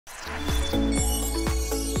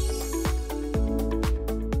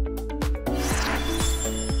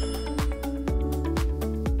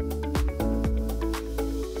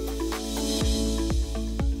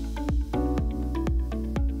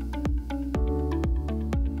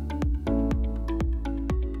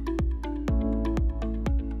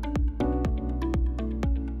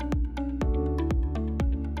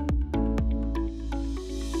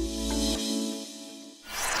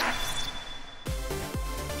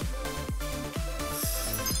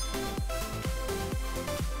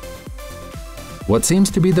What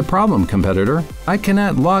seems to be the problem, competitor? I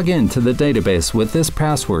cannot log into the database with this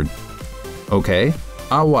password. Okay,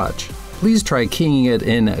 I'll watch. Please try keying it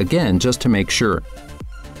in again just to make sure.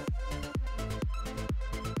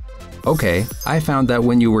 Okay, I found that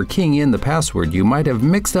when you were keying in the password, you might have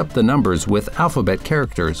mixed up the numbers with alphabet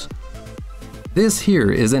characters. This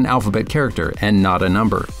here is an alphabet character and not a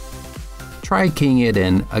number. Try keying it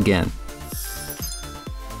in again.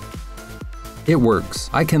 It works.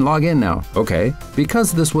 I can log in now. Okay,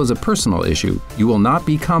 because this was a personal issue, you will not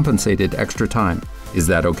be compensated extra time. Is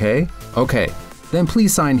that okay? Okay, then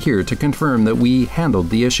please sign here to confirm that we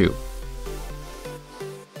handled the issue.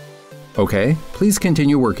 Okay, please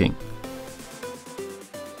continue working.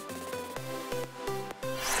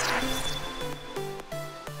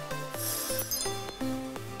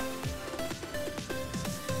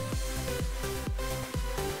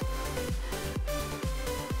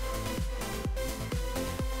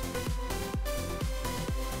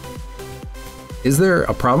 Is there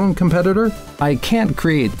a problem, competitor? I can't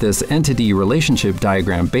create this entity relationship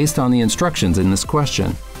diagram based on the instructions in this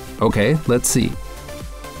question. Okay, let's see.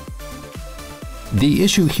 The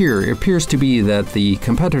issue here appears to be that the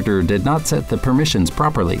competitor did not set the permissions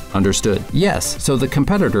properly. Understood. Yes, so the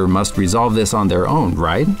competitor must resolve this on their own,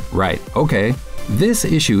 right? Right, okay. This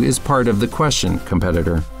issue is part of the question,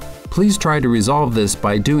 competitor. Please try to resolve this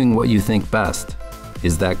by doing what you think best.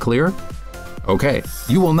 Is that clear? Okay,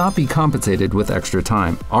 you will not be compensated with extra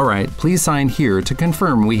time. All right, please sign here to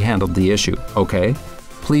confirm we handled the issue. Okay,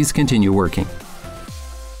 please continue working.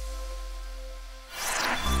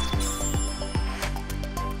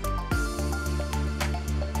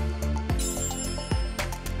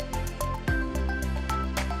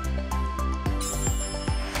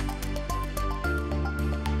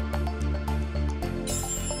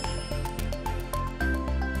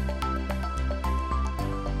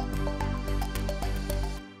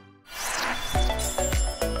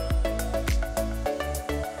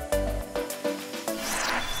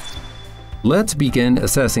 Let's begin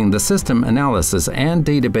assessing the system analysis and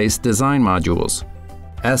database design modules.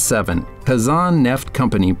 S7, Kazan Neft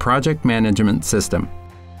Company Project Management System.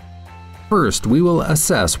 First, we will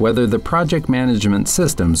assess whether the project management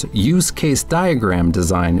system's use case diagram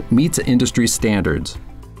design meets industry standards.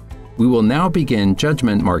 We will now begin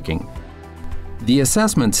judgment marking. The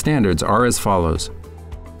assessment standards are as follows.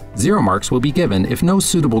 0 marks will be given if no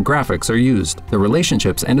suitable graphics are used, the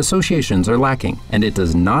relationships and associations are lacking, and it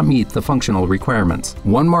does not meet the functional requirements.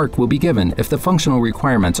 1 mark will be given if the functional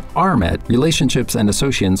requirements are met, relationships and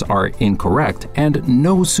associations are incorrect, and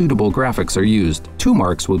no suitable graphics are used. 2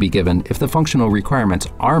 marks will be given if the functional requirements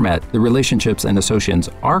are met, the relationships and associations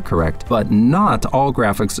are correct, but not all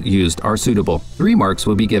graphics used are suitable. 3 marks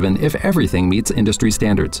will be given if everything meets industry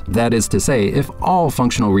standards. That is to say, if all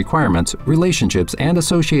functional requirements, relationships, and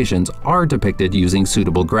associations are depicted using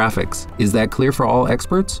suitable graphics. Is that clear for all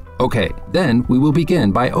experts? Okay, then we will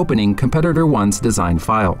begin by opening Competitor 1's design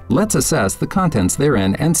file. Let's assess the contents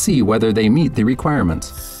therein and see whether they meet the requirements.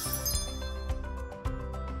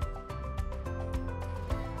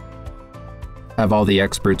 Have all the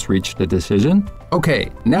experts reached a decision?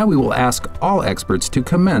 Okay, now we will ask all experts to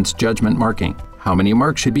commence judgment marking. How many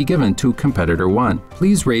marks should be given to Competitor 1?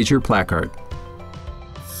 Please raise your placard.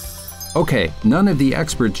 Okay, none of the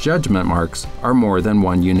experts' judgment marks are more than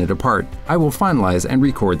 1 unit apart. I will finalize and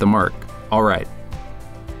record the mark. All right.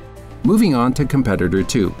 Moving on to Competitor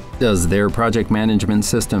 2. Does their project management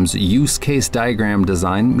system's use case diagram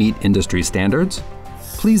design meet industry standards?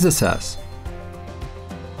 Please assess.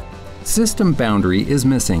 System boundary is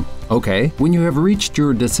missing. Okay, when you have reached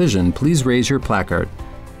your decision, please raise your placard.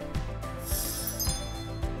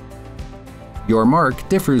 Your mark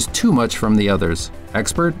differs too much from the others.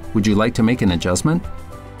 Expert, would you like to make an adjustment?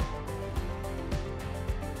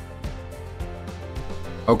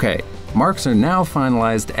 Okay, marks are now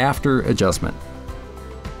finalized after adjustment.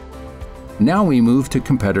 Now we move to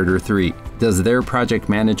Competitor 3. Does their project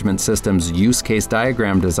management system's use case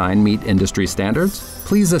diagram design meet industry standards?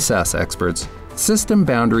 Please assess, experts. System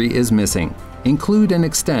boundary is missing. Include and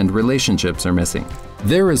extend relationships are missing.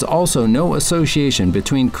 There is also no association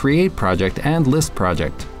between create project and list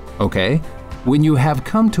project. Okay, when you have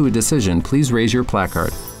come to a decision, please raise your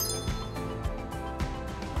placard.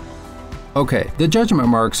 Okay, the judgment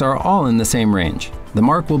marks are all in the same range. The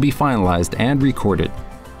mark will be finalized and recorded.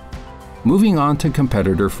 Moving on to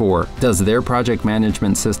Competitor 4. Does their project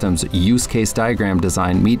management system's use case diagram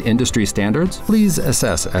design meet industry standards? Please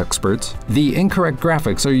assess, experts. The incorrect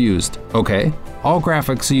graphics are used. Okay, all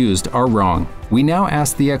graphics used are wrong. We now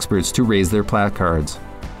ask the experts to raise their placards.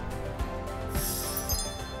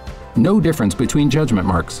 No difference between judgment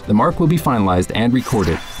marks. The mark will be finalized and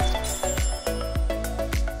recorded.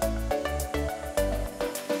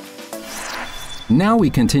 Now we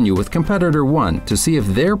continue with competitor 1 to see if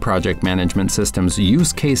their project management system's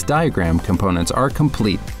use case diagram components are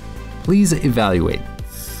complete. Please evaluate.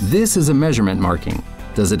 This is a measurement marking.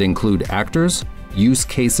 Does it include actors, use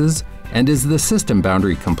cases, and is the system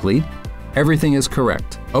boundary complete? Everything is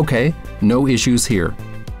correct. Okay, no issues here.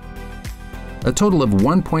 A total of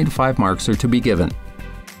 1.5 marks are to be given.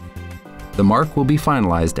 The mark will be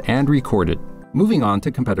finalized and recorded. Moving on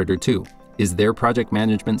to competitor 2. Is their project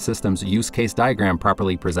management system's use case diagram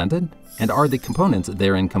properly presented? And are the components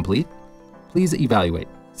therein complete? Please evaluate.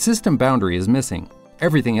 System boundary is missing.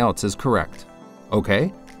 Everything else is correct.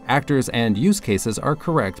 Okay, actors and use cases are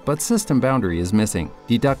correct, but system boundary is missing.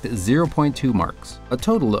 Deduct 0.2 marks. A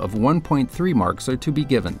total of 1.3 marks are to be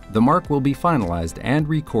given. The mark will be finalized and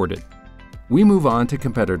recorded. We move on to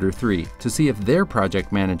competitor 3 to see if their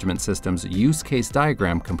project management system's use case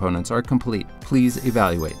diagram components are complete. Please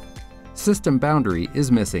evaluate. System boundary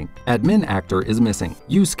is missing. Admin actor is missing.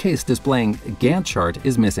 Use case displaying Gantt chart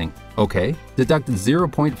is missing. Okay, deduct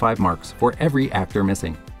 0.5 marks for every actor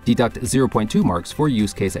missing. Deduct 0.2 marks for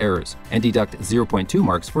use case errors, and deduct 0.2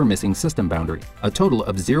 marks for missing system boundary. A total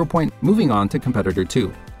of 0. Moving on to competitor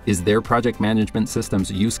 2. Is their project management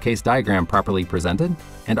system's use case diagram properly presented?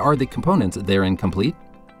 And are the components therein complete?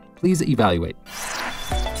 Please evaluate.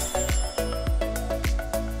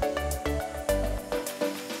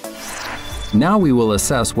 Now we will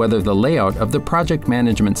assess whether the layout of the project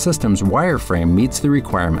management system's wireframe meets the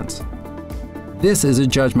requirements. This is a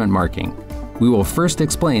judgment marking. We will first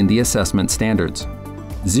explain the assessment standards.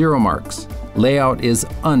 0 marks. Layout is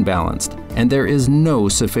unbalanced, and there is no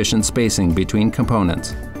sufficient spacing between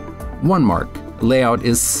components. 1 mark. Layout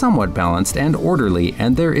is somewhat balanced and orderly,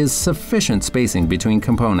 and there is sufficient spacing between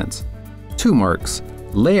components. 2 marks.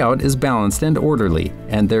 Layout is balanced and orderly,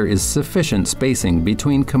 and there is sufficient spacing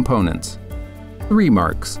between components. 3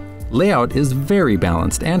 marks. Layout is very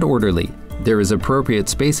balanced and orderly. There is appropriate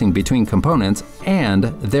spacing between components, and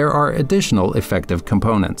there are additional effective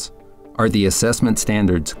components. Are the assessment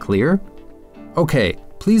standards clear? Okay,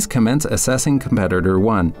 please commence assessing competitor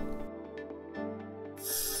 1.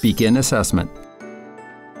 Begin assessment.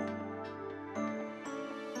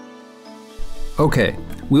 Okay,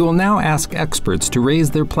 we will now ask experts to raise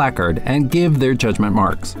their placard and give their judgment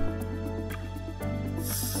marks.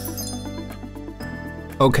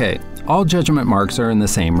 Okay, all judgment marks are in the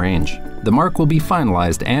same range. The mark will be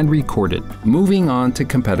finalized and recorded. Moving on to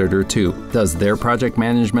competitor 2. Does their project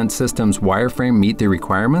management system's wireframe meet the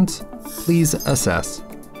requirements? Please assess.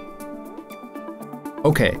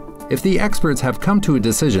 Okay, if the experts have come to a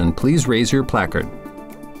decision, please raise your placard.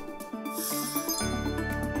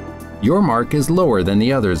 Your mark is lower than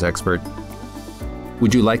the others, expert.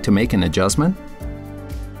 Would you like to make an adjustment?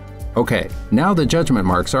 Okay, now the judgment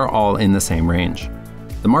marks are all in the same range.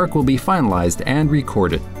 The mark will be finalized and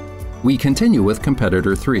recorded. We continue with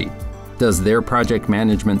competitor 3. Does their project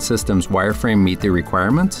management system's wireframe meet the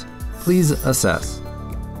requirements? Please assess.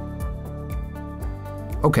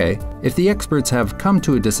 Okay, if the experts have come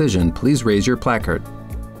to a decision, please raise your placard.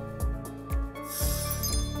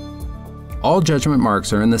 All judgment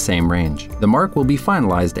marks are in the same range. The mark will be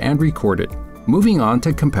finalized and recorded. Moving on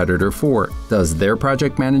to competitor 4. Does their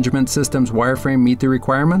project management system's wireframe meet the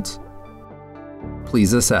requirements?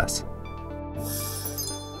 Please assess.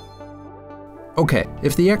 Okay,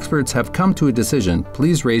 if the experts have come to a decision,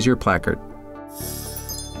 please raise your placard.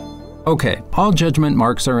 Okay, all judgment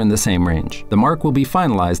marks are in the same range. The mark will be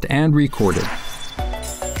finalized and recorded.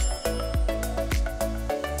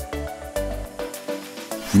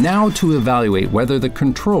 Now to evaluate whether the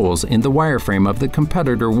controls in the wireframe of the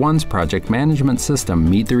competitor 1's project management system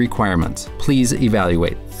meet the requirements. Please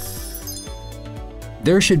evaluate.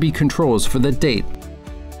 There should be controls for the date,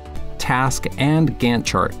 task, and Gantt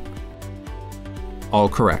chart. All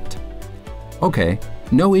correct. Okay,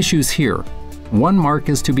 no issues here. 1 mark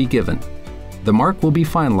is to be given. The mark will be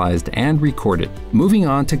finalized and recorded. Moving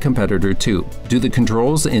on to competitor 2. Do the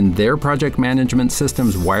controls in their project management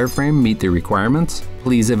system's wireframe meet the requirements?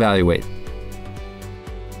 Please evaluate.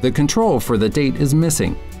 The control for the date is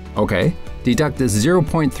missing. Okay, deduct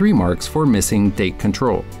 0.3 marks for missing date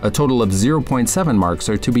control. A total of 0.7 marks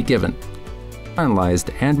are to be given.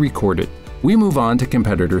 Finalized and recorded. We move on to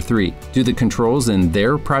competitor 3. Do the controls in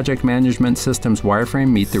their project management system's wireframe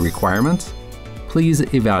meet the requirements? Please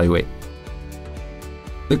evaluate.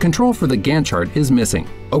 The control for the Gantt chart is missing.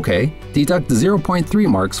 Okay, deduct 0.3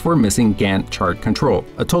 marks for missing Gantt chart control.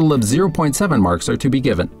 A total of 0.7 marks are to be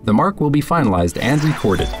given. The mark will be finalized and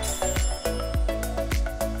recorded.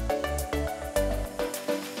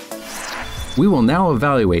 We will now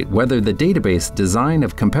evaluate whether the database design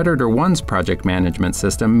of Competitor 1's project management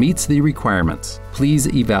system meets the requirements.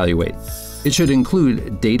 Please evaluate. It should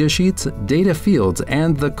include data sheets, data fields,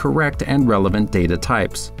 and the correct and relevant data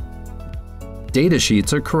types. Data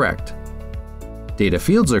sheets are correct. Data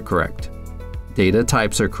fields are correct. Data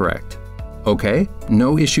types are correct. Okay,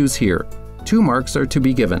 no issues here. 2 marks are to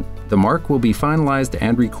be given. The mark will be finalized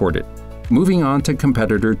and recorded. Moving on to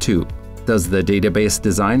Competitor 2. Does the database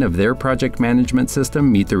design of their project management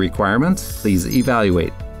system meet the requirements? Please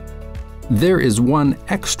evaluate. There is one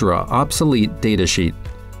extra obsolete data sheet.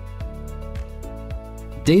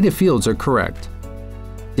 Data fields are correct.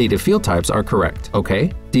 Data field types are correct.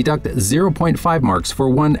 Okay, deduct 0.5 marks for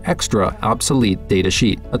one extra obsolete data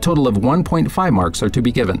sheet. A total of 1.5 marks are to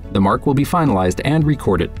be given. The mark will be finalized and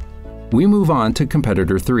recorded. We move on to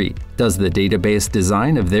Competitor 3. Does the database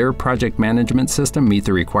design of their project management system meet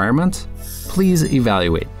the requirements? Please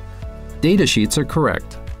evaluate. Data sheets are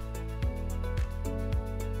correct.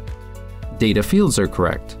 Data fields are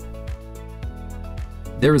correct.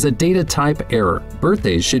 There is a data type error.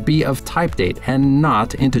 Birthdays should be of type date and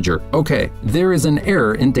not integer. Okay, there is an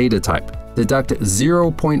error in data type. Deduct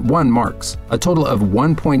 0.1 marks. A total of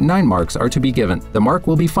 1.9 marks are to be given. The mark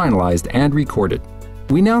will be finalized and recorded.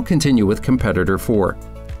 We now continue with Competitor 4.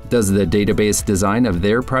 Does the database design of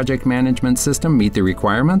their project management system meet the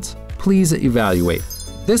requirements? Please evaluate.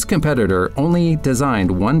 This competitor only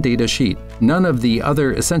designed one data sheet. None of the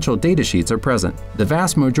other essential data sheets are present. The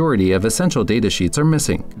vast majority of essential data sheets are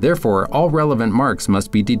missing. Therefore, all relevant marks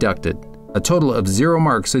must be deducted. A total of 0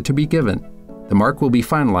 marks are to be given. The mark will be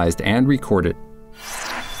finalized and recorded.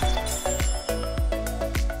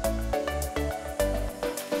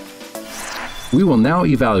 We will now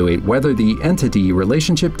evaluate whether the entity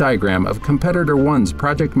relationship diagram of Competitor 1's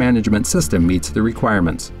project management system meets the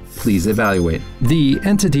requirements. Please evaluate. The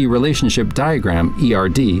entity relationship diagram,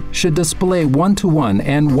 ERD, should display one-to-one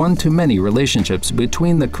and one-to-many relationships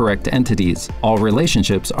between the correct entities. All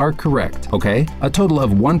relationships are correct. Okay, a total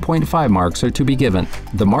of 1.5 marks are to be given.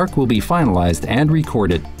 The mark will be finalized and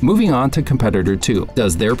recorded. Moving on to Competitor 2.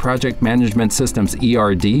 Does their project management system's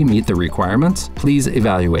ERD meet the requirements? Please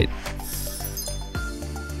evaluate.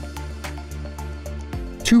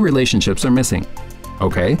 2 relationships are missing.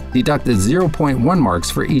 Okay, deduct 0.1 marks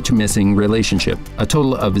for each missing relationship. A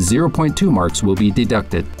total of 0.2 marks will be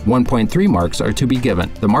deducted. 1.3 marks are to be given.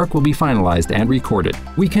 The mark will be finalized and recorded.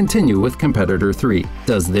 We continue with Competitor 3.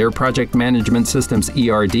 Does their project management system's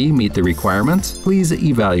ERD meet the requirements? Please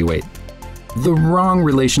evaluate. The wrong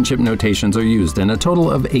relationship notations are used in a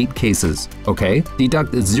total of 8 cases. Okay,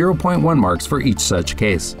 deduct 0.1 marks for each such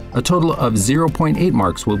case. A total of 0.8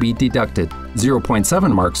 marks will be deducted.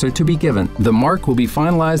 0.7 marks are to be given. The mark will be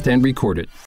finalized and recorded.